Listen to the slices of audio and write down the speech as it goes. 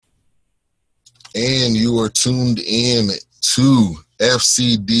and you are tuned in to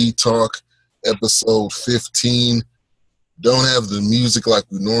FCD Talk, episode 15. Don't have the music like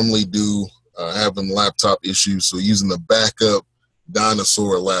we normally do, having laptop issues, so using the backup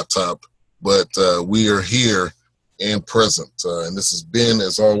dinosaur laptop. But we are here and present. And this is Ben,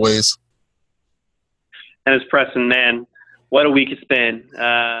 as always. And it's Preston, man. What a week it's been.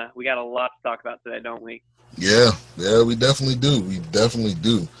 We got a lot to talk about today, don't we? Yeah, we definitely do. We definitely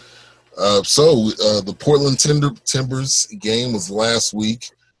do. The Portland Timbers game was last week.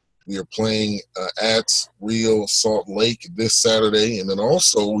 We are playing at Real Salt Lake this Saturday. And then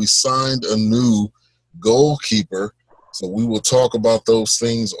also we signed a new goalkeeper. So we will talk about those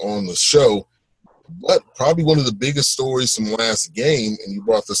things on the show. But probably one of the biggest stories from last game, and you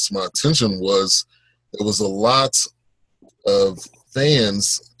brought this to my attention, was there was a lot of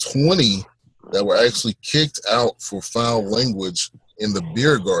fans, 20, that were actually kicked out for foul language in the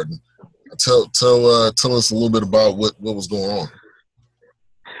beer garden. Tell us a little bit about what was going on.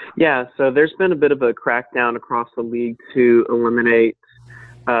 Yeah, so there's been a bit of a crackdown across the league to eliminate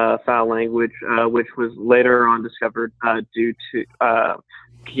foul language, which was later on discovered due to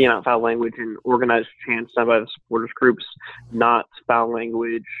kicking out foul language and organized chants done by the supporters groups, not foul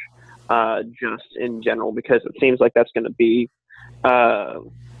language just in general, because it seems like that's going to be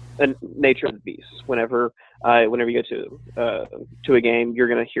the nature of the beast. Whenever you go to a game, you're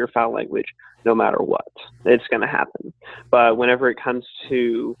going to hear foul language no matter what. It's going to happen. But whenever it comes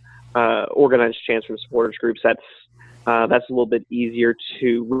to organized chants from supporters groups, that's a little bit easier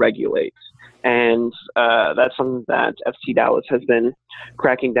to regulate. And that's something that FC Dallas has been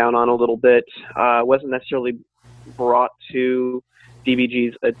cracking down on a little bit. Wasn't necessarily brought to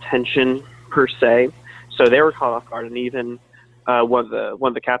DBG's attention per se, so they were caught off guard, and even one of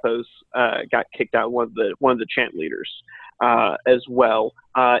the capos got kicked out. One of the chant leaders as well.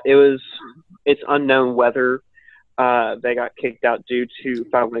 It's unknown whether they got kicked out due to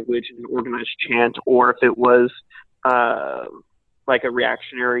foul language and organized chant, or if it was like a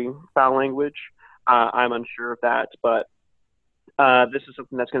reactionary foul language. I'm unsure of that, but this is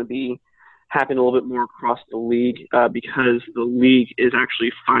something that's going to be happening a little bit more across the league because the league is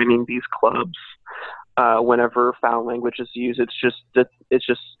actually fining these clubs whenever foul language is used. It's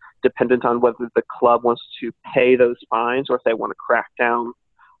just dependent on whether the club wants to pay those fines or if they want to crack down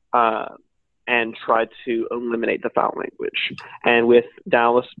and try to eliminate the foul language. And with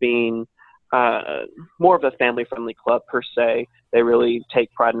Dallas being more of a family-friendly club per se, they really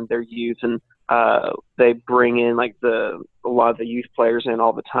take pride in their youth, and they bring in a lot of the youth players in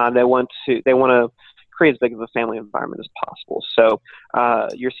all the time. They want to create as big of a family environment as possible. So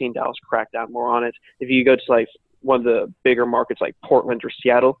you're seeing Dallas crack down more on it. If you go to one of the bigger markets like Portland or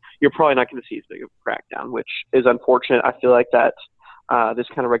Seattle, you're probably not going to see as big of a crackdown, which is unfortunate. I feel like that this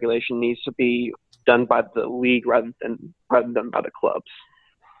kind of regulation needs to be done by the league rather than by the clubs.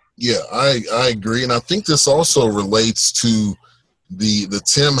 Yeah, I agree, and I think this also relates to the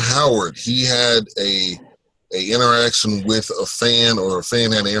Tim Howard. He had a interaction with a fan, or a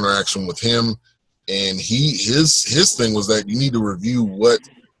fan had an interaction with him, and his thing was that you need to review what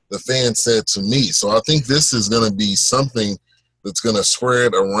the fan said to me. So I think this is going to be something that's going to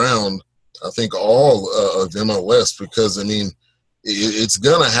spread around, I think, all of MLS, because I mean it's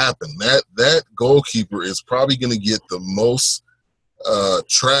going to happen. That goalkeeper is probably going to get the most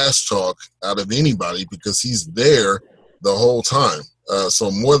trash talk out of anybody because he's there the whole time.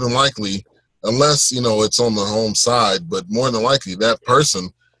 So more than likely, unless it's on the home side, but more than likely that person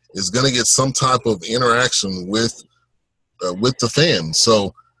is going to get some type of interaction with the fans.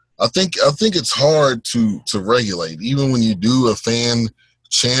 So I think it's hard to regulate. Even when you do a fan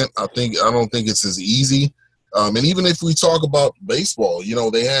chant, I don't think it's as easy. And even if we talk about baseball,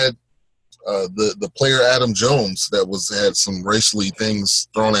 they had the player Adam Jones that had some racially things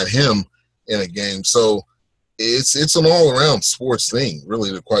thrown at him in a game. So it's an all around sports thing,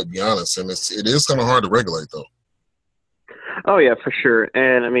 really, to quite be honest, and it is kind of hard to regulate though. Oh yeah, for sure.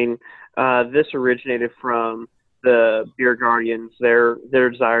 And I mean, this originated from the Beer Guardians, their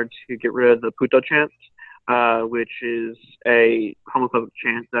desire to get rid of the Puto chant, which is a homophobic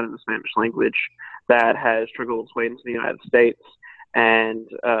chant done in the Spanish language that has trickled its way into the United States. And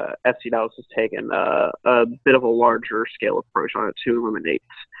FC Dallas has taken a bit of a larger scale approach on it to eliminate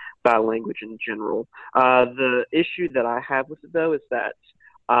foul language in general. The issue that I have with it, though, is that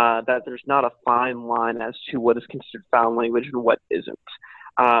there's not a fine line as to what is considered foul language and what isn't.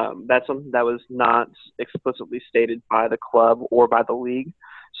 That's something that was not explicitly stated by the club or by the league.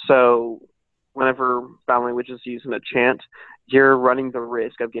 So whenever foul language is used in a chant, you're running the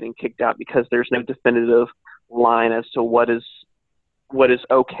risk of getting kicked out because there's no definitive line as to what is what is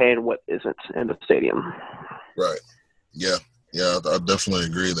okay and what isn't in the stadium. Right. Yeah. Yeah. I definitely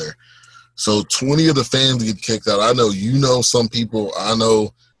agree there. So 20 of the fans get kicked out. I know some people. I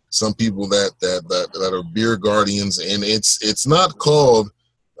know some people that are beer guardians, and it's not called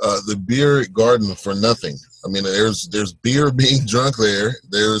the beer garden for nothing. I mean, there's beer being drunk there.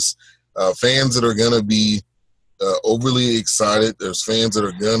 There's fans that are gonna be overly excited. There's fans that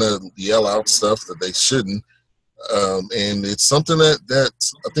are gonna yell out stuff that they shouldn't. And it's something that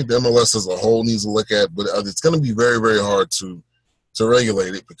I think the MLS as a whole needs to look at, but it's going to be very, very hard to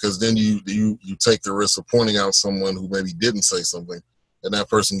regulate it, because then you take the risk of pointing out someone who maybe didn't say something and that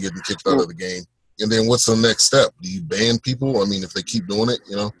person getting kicked out of the game. And then what's the next step? Do you ban people? I mean, if they keep doing it,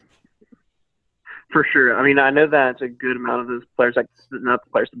 For sure. I mean, I know that a good amount of those players, like not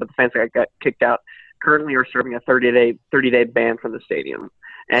the players, but the fans that got kicked out, currently are serving a 30-day ban from the stadium,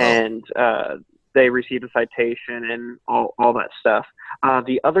 and they received a citation and all that stuff.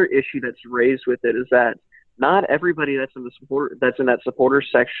 The other issue that's raised with it is that not everybody that's in that supporter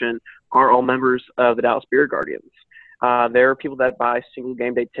section are all members of the Dallas Beer Guardians. There are people that buy single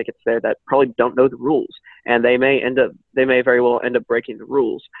game day tickets there that probably don't know the rules, and they may very well end up breaking the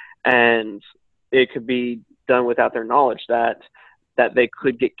rules, and it could be done without their knowledge that they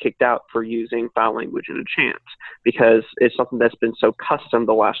could get kicked out for using foul language in a chant, because it's something that's been so custom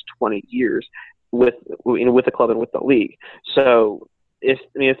the last 20 years with the club and with the league. So if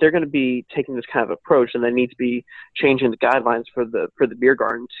they're going to be taking this kind of approach, then they need to be changing the guidelines for the beer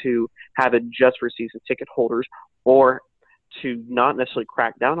garden to have it just for season ticket holders, or to not necessarily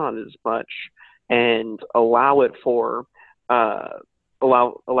crack down on it as much and allow it for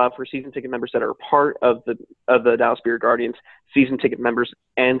allow for season ticket members that are part of the Dallas Beer Guardians, season ticket members,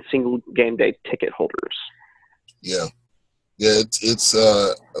 and single game day ticket holders. Yeah. Yeah, it's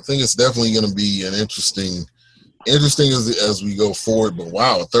I think it's definitely going to be an interesting as we go forward. But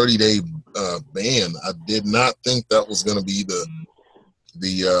wow, a 30-day ban! I did not think that was going to be the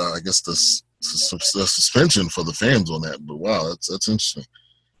I guess the suspension for the fans on that. But wow, that's interesting.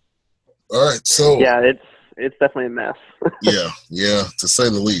 All right, so yeah, it's definitely a mess. yeah, to say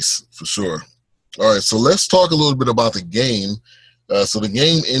the least, for sure. All right, so let's talk a little bit about the game. So the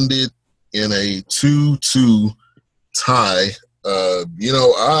game ended in a 2-2 tie. I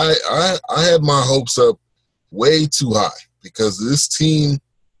had my hopes up way too high, because this team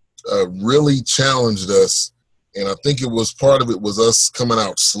really challenged us, and I think part of it was us coming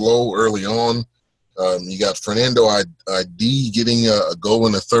out slow early on. You got Fernando ID getting a goal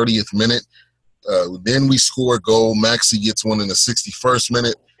in the 30th minute. Then we score a goal. Maxi gets one in the 61st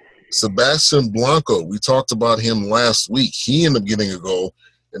minute. Sebastian Blanco, we talked about him last week. He ended up getting a goal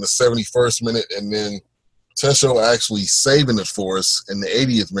in the 71st minute, and then Tesho actually saving it for us in the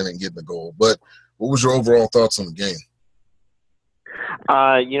 80th minute and getting the goal. But what was your overall thoughts on the game?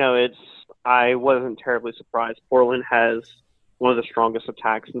 I wasn't terribly surprised. Portland has one of the strongest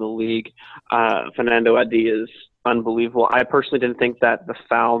attacks in the league. Fernando Adi is unbelievable. I personally didn't think that the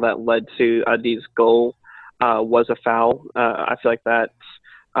foul that led to Adi's goal was a foul. I feel like that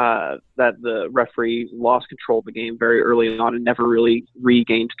the referee lost control of the game very early on and never really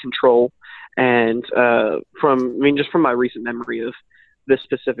regained control. And just from my recent memory of this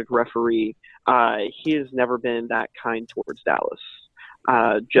specific referee, he has never been that kind towards Dallas.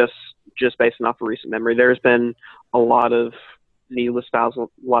 Just based off of recent memory, there's been a lot of needless fouls, a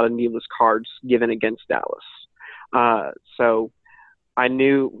lot of needless cards given against Dallas. So I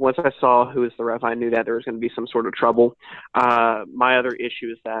knew once I saw who was the ref, I knew that there was going to be some sort of trouble. My other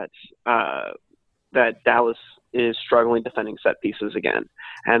issue is that Dallas is struggling defending set pieces again,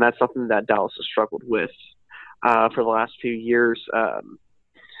 and that's something that Dallas has struggled with for the last few years.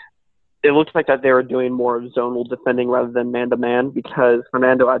 It looks like that they were doing more of zonal defending rather than man-to-man, because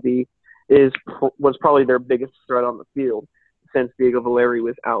Fernando Adi was probably their biggest threat on the field since Diego Valeri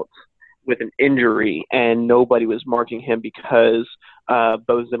was out with an injury, and nobody was marking him because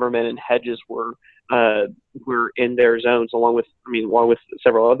Bo Zimmerman and Hedges were in their zones along with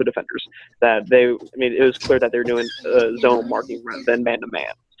several other defenders. It was clear that they were doing zonal marking rather than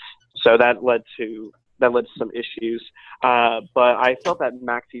man-to-man. So that led to some issues. But I felt that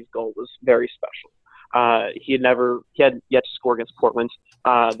Maxi's goal was very special. He had yet to score against Portland.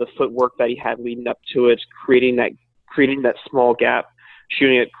 The footwork that he had leading up to it, creating that small gap,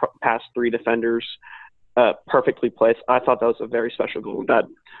 shooting it past three defenders, perfectly placed. I thought that was a very special goal. That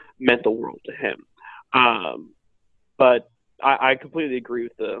meant the world to him. But I completely agree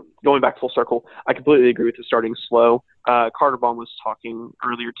with going back full circle. I completely agree with the starting slow. Carter Baum was talking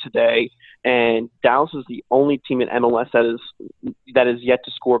earlier today, and Dallas is the only team in MLS that is yet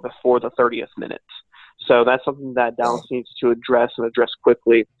to score before the 30th minute. So that's something that Dallas needs to address and address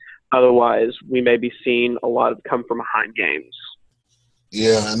quickly. Otherwise, we may be seeing a lot of come from behind games.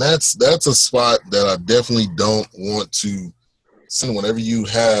 Yeah, and that's a spot that I definitely don't want to see whenever you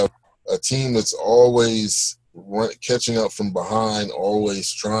have a team that's always catching up from behind,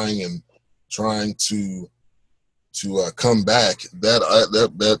 always trying to come back.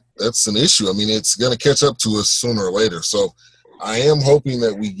 That's an issue. I mean, it's going to catch up to us sooner or later. So I am hoping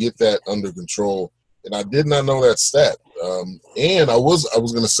that we get that under control. And I did not know that stat. And I was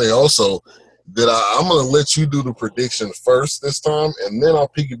going to say also that I'm going to let you do the prediction first this time, and then I'll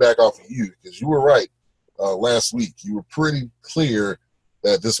piggyback off of you because you were right last week. You were pretty clear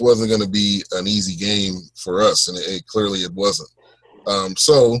that this wasn't going to be an easy game for us, and clearly it wasn't.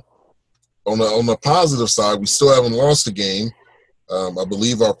 So on the positive side, we still haven't lost a game. I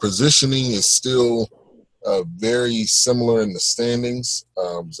believe our positioning is still very similar in the standings.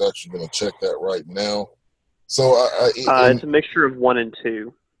 I was actually going to check that right now. So it's a mixture of 1 and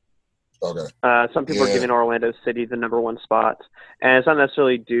 2. Okay. Some people are giving Orlando City the number 1 spot, and it's not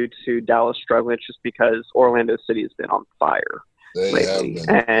necessarily due to Dallas struggling. It's just because Orlando City has been on fire lately.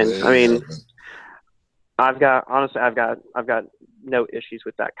 And I've got no issues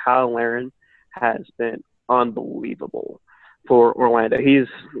with that. Kyle Larin has been unbelievable for Orlando. He's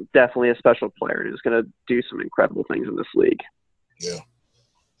definitely a special player who's going to do some incredible things in this league. Yeah.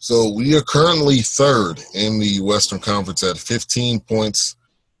 So we are currently 3rd in the Western Conference at 15 points.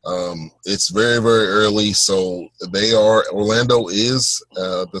 It's very, very early, so Orlando is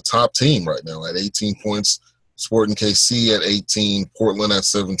the top team right now at 18 points, Sporting KC at 18, Portland at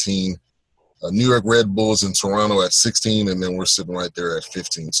 17, New York Red Bulls and Toronto at 16, and then we're sitting right there at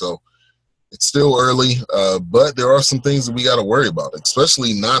 15. So it's still early, but there are some things that we got to worry about,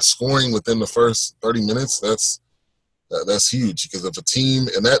 especially not scoring within the first 30 minutes. That's huge because if a team,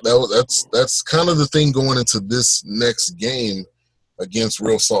 and that's kind of the thing going into this next game against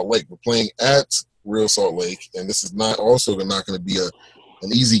Real Salt Lake. We're playing at Real Salt Lake, and this is not going to be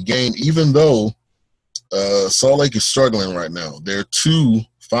an easy game, even though Salt Lake is struggling right now. They're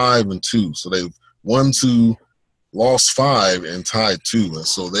 5-2, so they've won 2, lost 5, and tied 2, and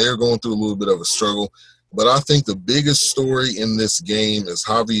so they're going through a little bit of a struggle. But I think the biggest story in this game is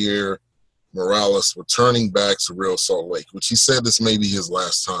Javier Morales returning back to Real Salt Lake, which he said this may be his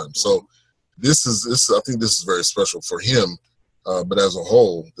last time. So I think this is very special for him. But as a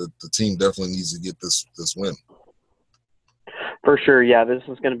whole, the team definitely needs to get this win. For sure, yeah. This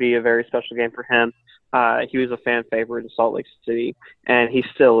is going to be a very special game for him. He was a fan favorite in Salt Lake City, and he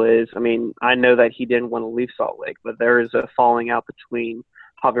still is. I mean, I know that he didn't want to leave Salt Lake, but there is a falling out between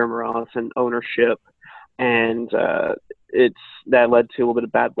Javier Morales and ownership, and that led to a little bit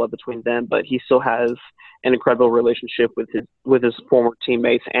of bad blood between them. But he still has an incredible relationship with his former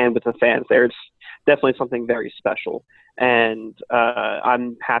teammates and with the fans there. It's definitely something very special, and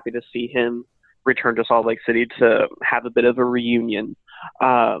I'm happy to see him return to Salt Lake City to have a bit of a reunion.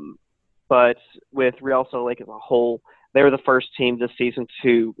 But with Real Salt Lake as a whole, they were the first team this season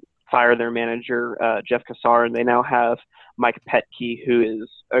to fire their manager, Jeff Cassar, and they now have Mike Petke, who is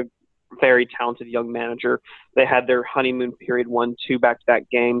a very talented young manager. They had their honeymoon period, won 2 back-to-back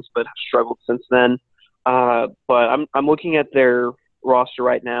games, but have struggled since then. But I'm looking at their roster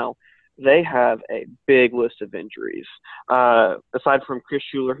right now. They have a big list of injuries. Aside from Chris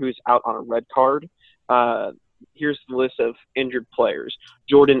Schuler, who's out on a red card, here's the list of injured players: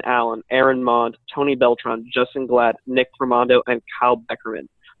 Jordan Allen, Aaron Mond, Tony Beltran, Justin Glad, Nick Romando, and Kyle Beckerman.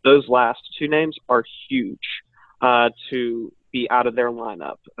 Those last 2 names are huge to be out of their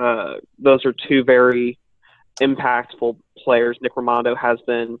lineup. Those are 2 very impactful players. Nick Romando has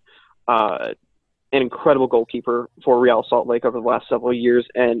been an incredible goalkeeper for Real Salt Lake over the last several years,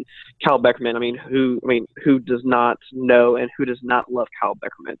 and Kyle Beckerman. Who does not know and who does not love Kyle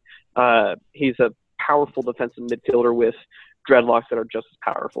Beckerman? He's a powerful defensive midfielder with dreadlocks that are just as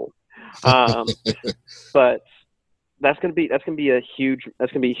powerful. But that's gonna be a huge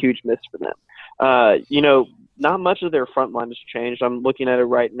miss for them. Not much of their front line has changed. I'm looking at it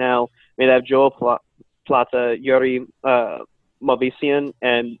right now. They have Joel Plata, Yuri Malvisian,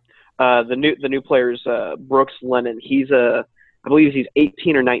 and the new players, Brooks Lennon. I believe he's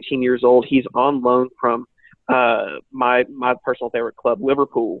 18 or 19 years old. He's on loan from my personal favorite club,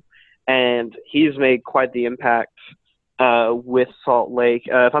 Liverpool, and he's made quite the impact with Salt Lake.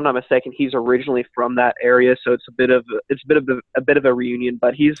 If I'm not mistaken, he's originally from that area, so it's a bit of a reunion.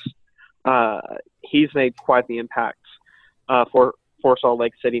 But he's made quite the impact for Salt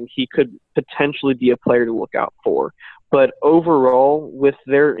Lake City, and he could potentially be a player to look out for. But overall, with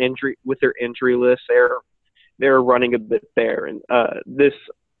their injury list, they're running a bit bare, and this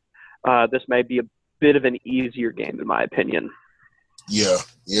may be bit of an easier game, in my opinion. Yeah.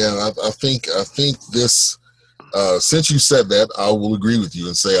 I think this. Since you said that, I will agree with you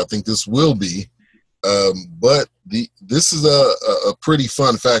and say I think this will be. But this is a pretty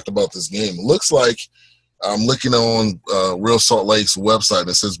fun fact about this game. It looks like I'm looking on Real Salt Lake's website, and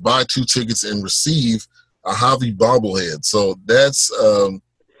it says buy 2 tickets and receive a Javi bobblehead. So that's,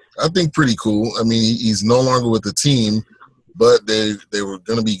 I think, pretty cool. I mean, he's no longer with the team, but they were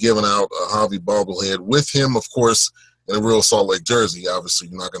going to be giving out a Javi bobblehead with him, of course, in a Real Salt Lake jersey. Obviously,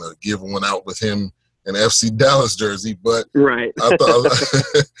 you're not going to give one out with him in an FC Dallas jersey, but right. I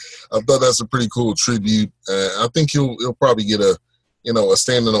thought that's a pretty cool tribute. I think he'll probably get a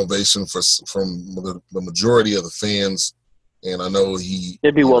standing ovation from the majority of the fans, and I know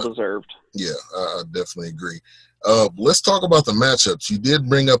it'd be well deserved. Yeah, I definitely agree. Let's talk about the matchups. You did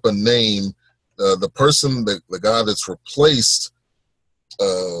bring up a name, the person, the guy that's replaced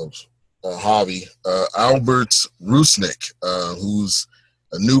Javi, Albert Rusnik, who's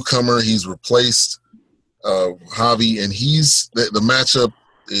a newcomer. He's replaced Javi, and the matchup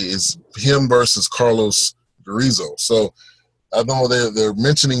is him versus Carlos Carrizo. So I know they're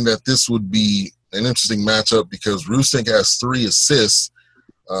mentioning that this would be an interesting matchup because Rusnik has 3 assists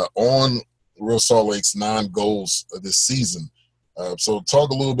on Real Salt Lake's 9 goals this season. So talk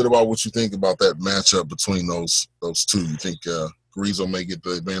a little bit about what you think about that matchup between those two. You think Carrizo may get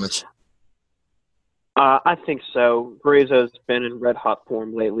the advantage? I think so. Carrizo's been in red-hot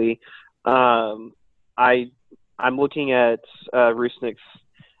form lately. I'm looking at Rusnik's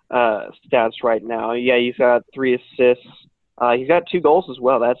stats right now. Yeah, he's got 3 assists. He's got 2 goals as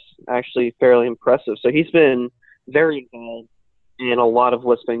well. That's actually fairly impressive. So he's been very involved in a lot of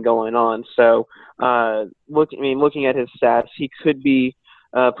what's been going on. So looking at his stats, he could be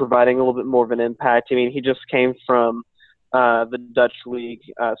providing a little bit more of an impact. I mean, he just came from the Dutch league,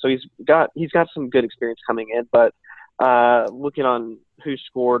 so he's got some good experience coming in. But looking on who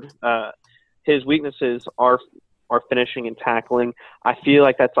scored, his weaknesses are finishing and tackling. I feel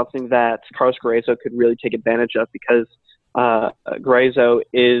like that's something that Carlos Carrizo could really take advantage of because Carrizo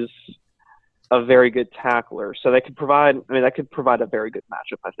is a very good tackler. So that could provide a very good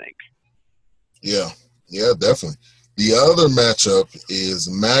matchup, I think. Yeah, definitely. The other matchup is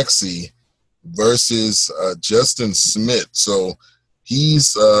Maxey versus Justin Smith. So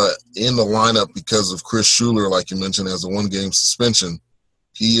he's in the lineup because of Chris Schuler, like you mentioned, has a 1-game suspension.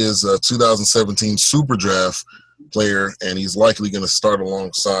 He is a 2017 Super Draft player, and he's likely going to start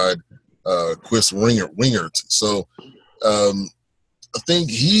alongside Chris Wingert. So I think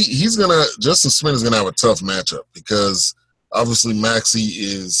Justin Smith is gonna have a tough matchup because obviously Maxey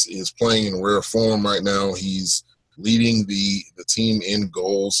is playing in rare form right now. He's leading the team in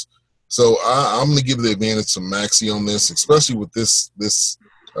goals. So I'm gonna give the advantage to Maxey on this, especially with this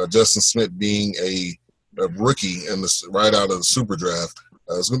Justin Smith being a rookie and right out of the Super Draft.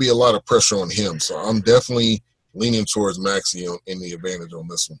 There's gonna be a lot of pressure on him. So I'm definitely leaning towards Maxey in the advantage on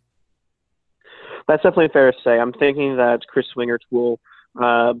this one. That's definitely fair to say. I'm thinking that Chris Wingert will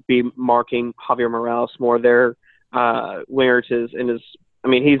be marking Javier Morales more there. Wingert is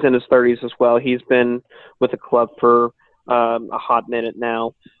he's in his 30s as well. He's been with the club for a hot minute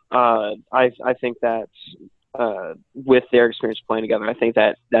now. I think that with their experience playing together, I think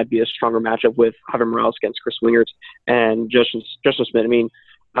that that'd be a stronger matchup with Javier Morales against Chris Wingert and Justin Smith. I mean,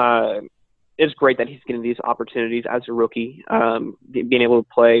 it's great that he's getting these opportunities as a rookie, being able to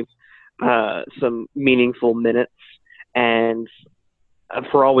play some meaningful minutes. And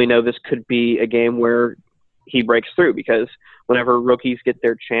for all we know, this could be a game where he breaks through because whenever rookies get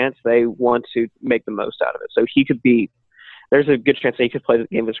their chance, they want to make the most out of it. So there's a good chance that he could play the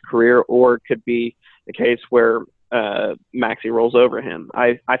game of his career, or it could be the case where Maxey rolls over him.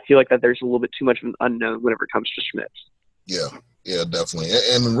 I feel like that there's a little bit too much of an unknown whenever it comes to Schmitz. Yeah, definitely.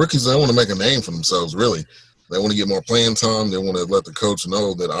 And rookies, they want to make a name for themselves, really. They want to get more playing time. They want to let the coach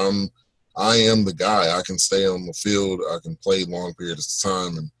know that I am the guy. I can stay on the field. I can play long periods of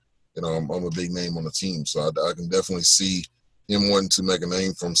time, and I'm a big name on the team. So I can definitely see him wanting to make a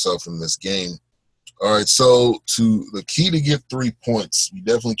name for himself in this game. All right, so the key to get 3 points, you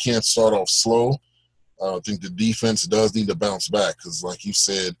definitely can't start off slow. I think the defense does need to bounce back because, like you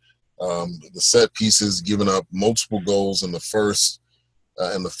said, the set pieces giving up multiple goals in the first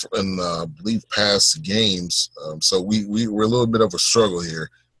and I believe past games. So we're a little bit of a struggle here.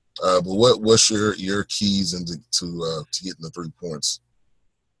 But what's your keys into to getting the 3 points?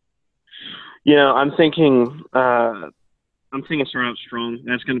 I'm thinking start out strong.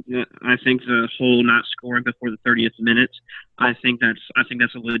 I think the whole not scoring before the 30th minute. I think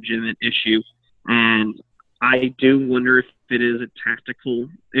that's a legitimate issue, and I do wonder if it is a tactical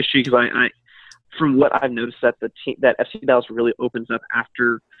issue because from what I've noticed, that the team that FC Dallas really opens up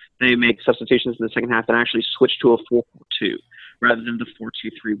after they make substitutions in the second half and actually switch to a 4-4-2 rather than the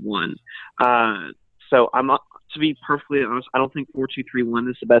 4-2-3-1. So I'm not, to be perfectly honest, I don't think 4-2-3-1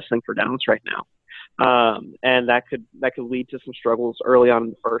 is the best thing for Dallas right now. And that could lead to some struggles early on in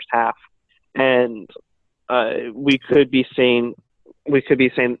the first half. And we could be seeing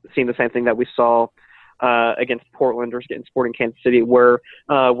the same thing that we saw against Portland or against Sporting Kansas City, where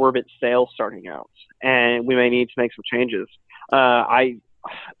we're a bit stale starting out, and we may need to make some changes.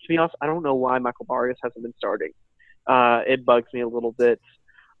 To be honest, I don't know why Michael Barrios hasn't been starting. It bugs me a little bit,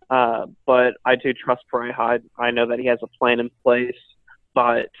 but I do trust Pareja. I know that he has a plan in place,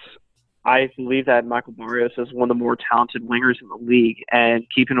 but I believe that Michael Barrios is one of the more talented wingers in the league, and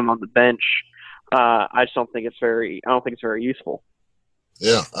keeping him on the bench, I just don't think it's very useful.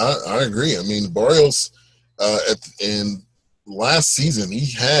 Yeah, I agree. I mean, Barrios, in last season,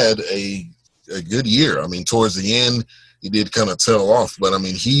 he had a good year. I mean, towards the end, he did kind of tail off, but I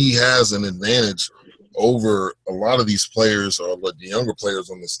mean, he has an advantage over a lot of these players, or the younger players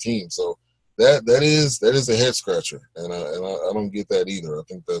on this team. So that is a head scratcher, and I don't get that either. I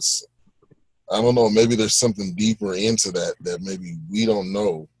think I don't know, maybe there's something deeper into that maybe we don't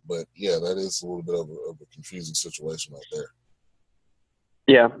know, but yeah, that is a little bit of a confusing situation right there.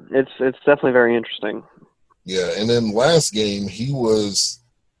 Yeah, it's definitely very interesting. Yeah, and then last game he was,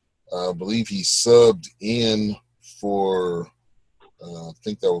 I believe he subbed in for, I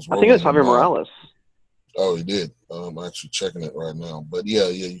think that was. I think it was Javier Morales. Oh, he did. I'm actually checking it right now, but yeah,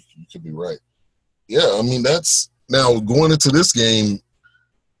 you could be right. Yeah, I mean that's now going into this game.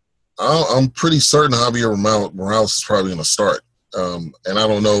 I'm pretty certain Javier Morales is probably going to start. And I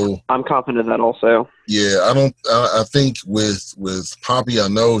don't know. I'm confident of that also. Yeah, I think with Poppy, I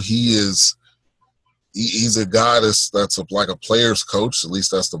know he's a guy that's like a player's coach. At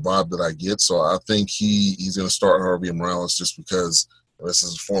least that's the vibe that I get. So I think he's going to start Javier Morales just because this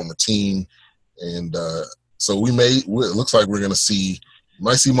is a former team, and so it looks like we're going to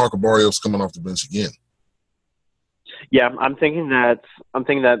might see Marco Barrios coming off the bench again. Yeah, I'm thinking that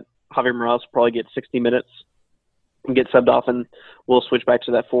Javier Morales will probably get 60 minutes and get subbed off, and we'll switch back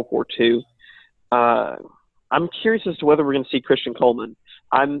to that 4-4-2. I'm curious as to whether we're going to see Christian Coleman.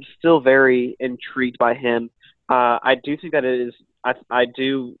 I'm still very intrigued by him. I do think that it is. I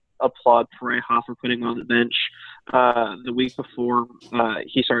do applaud Pareja for putting him on the bench. The week before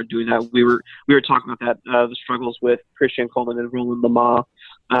he started doing that, we were talking about that the struggles with Christian Coleman and Roland Lamah,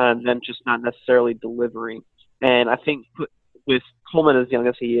 and them just not necessarily delivering. And I think with Coleman as young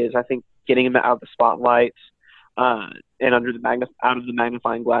as he is, I think getting him out of the spotlight and out of the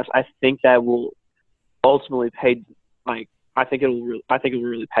magnifying glass, I think that will ultimately pay. I think it will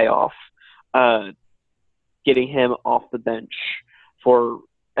really pay off. Getting him off the bench for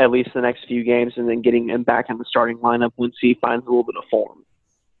at least the next few games, and then getting him back in the starting lineup once he finds a little bit of form.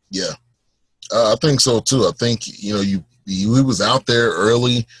 Yeah, I think so too. I think he was out there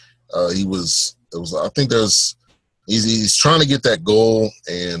early. I think he's trying to get that goal,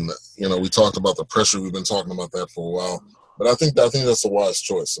 and we talked about the pressure. We've been talking about that for a while, but I think that's a wise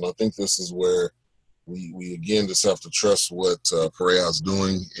choice, and I think this is where we again just have to trust what Pareja is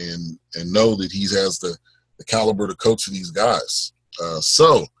doing and know that he has the caliber to coach these guys.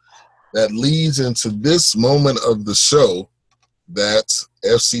 So that leads into this moment of the show that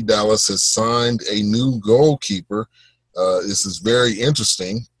FC Dallas has signed a new goalkeeper. This is very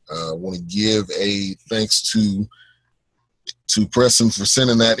interesting. I want to give a thanks to Preston for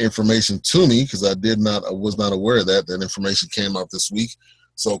sending that information to me, because I was not aware of that. That information came out this week.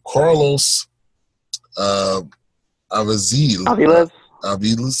 So Carlos Aviles,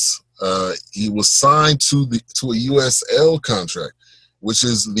 he was signed to a USL contract, which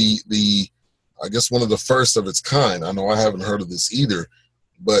is the I guess one of the first of its kind. I know I haven't heard of this either,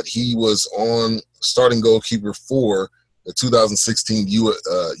 but he was on starting goalkeeper for the 2016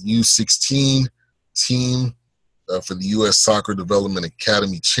 U16 team for the U.S. Soccer Development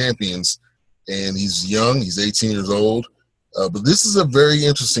Academy champions, and he's young. He's 18 years old. But this is a very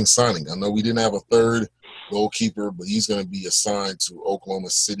interesting signing. I know we didn't have a third goalkeeper, but he's going to be assigned to Oklahoma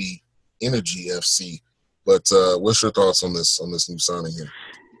City Energy FC. But what's your thoughts on this new signing here?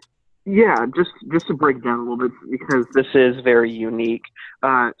 Yeah, just to break down a little bit, because this is very unique.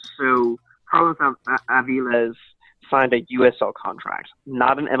 So Carlos Aviles signed a USL contract,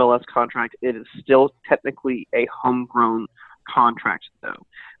 not an MLS contract. It is still technically a homegrown contract, though.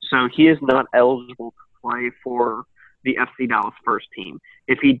 So he is not eligible to play for the FC Dallas first team.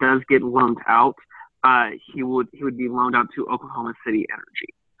 If he does get loaned out, he would be loaned out to Oklahoma City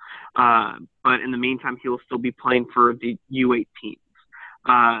Energy. But in the meantime, he will still be playing for the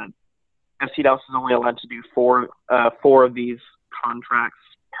U18s. FC Dallas is only allowed to do four of these contracts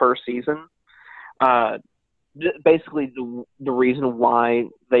per season. Basically, the reason why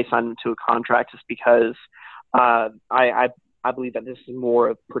they signed him to a contract is because I believe that this is more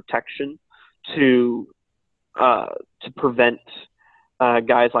of protection to prevent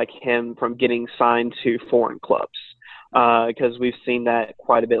guys like him from getting signed to foreign clubs, because we've seen that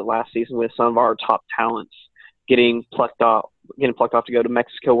quite a bit last season with some of our top talents getting plucked off to go to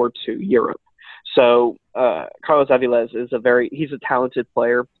Mexico or to Europe. So Carlos Aviles is he's a talented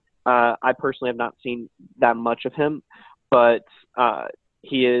player. I personally have not seen that much of him, but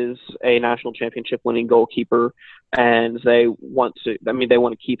he is a national championship winning goalkeeper, and they want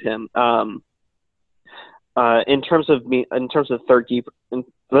to keep him. In terms of the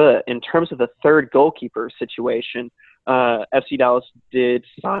third goalkeeper situation, FC Dallas did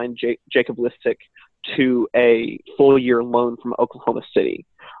sign Jacob Listic to a full-year loan from Oklahoma City.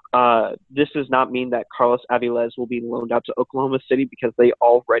 This does not mean that Carlos Aviles will be loaned out to Oklahoma City, because they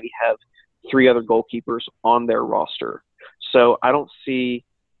already have 3 other goalkeepers on their roster. So I don't see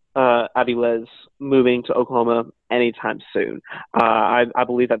Aviles moving to Oklahoma anytime soon. I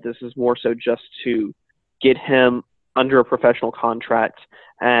believe that this is more so just to get him under a professional contract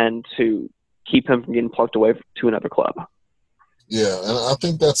and to keep him from getting plucked away to another club. Yeah, and I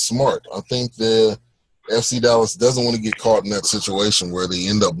think that's smart. I think the FC Dallas doesn't want to get caught in that situation where they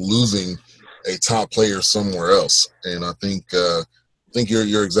end up losing a top player somewhere else. And I think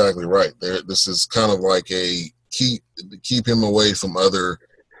you're exactly right. This is kind of like a keep him away from other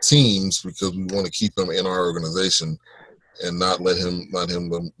teams, because we want to keep him in our organization and not let him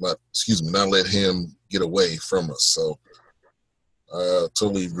get away from us. So I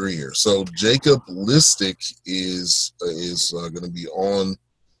totally agree here. So Jacob Listic is going to be on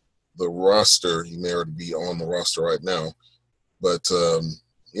the roster. He may already be on the roster right now, but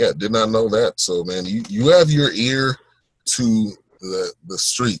did not know that. So man, you have your ear to the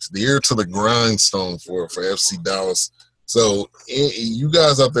streets, the ear to the grindstone for FC Dallas. So you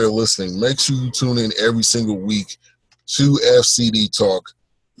guys out there listening, make sure you tune in every single week to FCD Talk.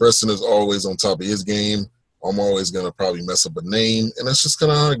 Preston is always on top of his game. I'm always going to probably mess up a name, and that's just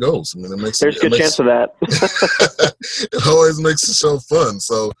kind of how it goes. I mean, there's a good chance of that. It always makes the show fun.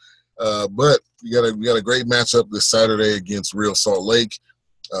 So, but we got a great matchup this Saturday against Real Salt Lake.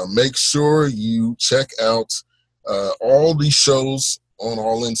 Make sure you check out all these shows on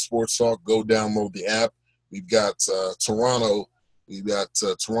All In Sports Talk. Go download the app. We've got Toronto. We've got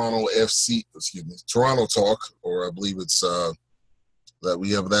Toronto Talk, or I believe it's that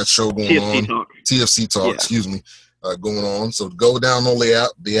we have that show going on. TFC Talk, yeah. Going on. So go download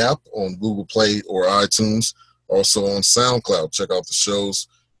the app on Google Play or iTunes. Also on SoundCloud. Check out the shows.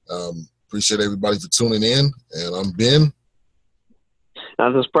 Appreciate everybody for tuning in. And I'm Ben.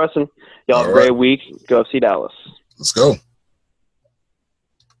 This is Preston. Y'all have a great week. Go FC Dallas. Let's go.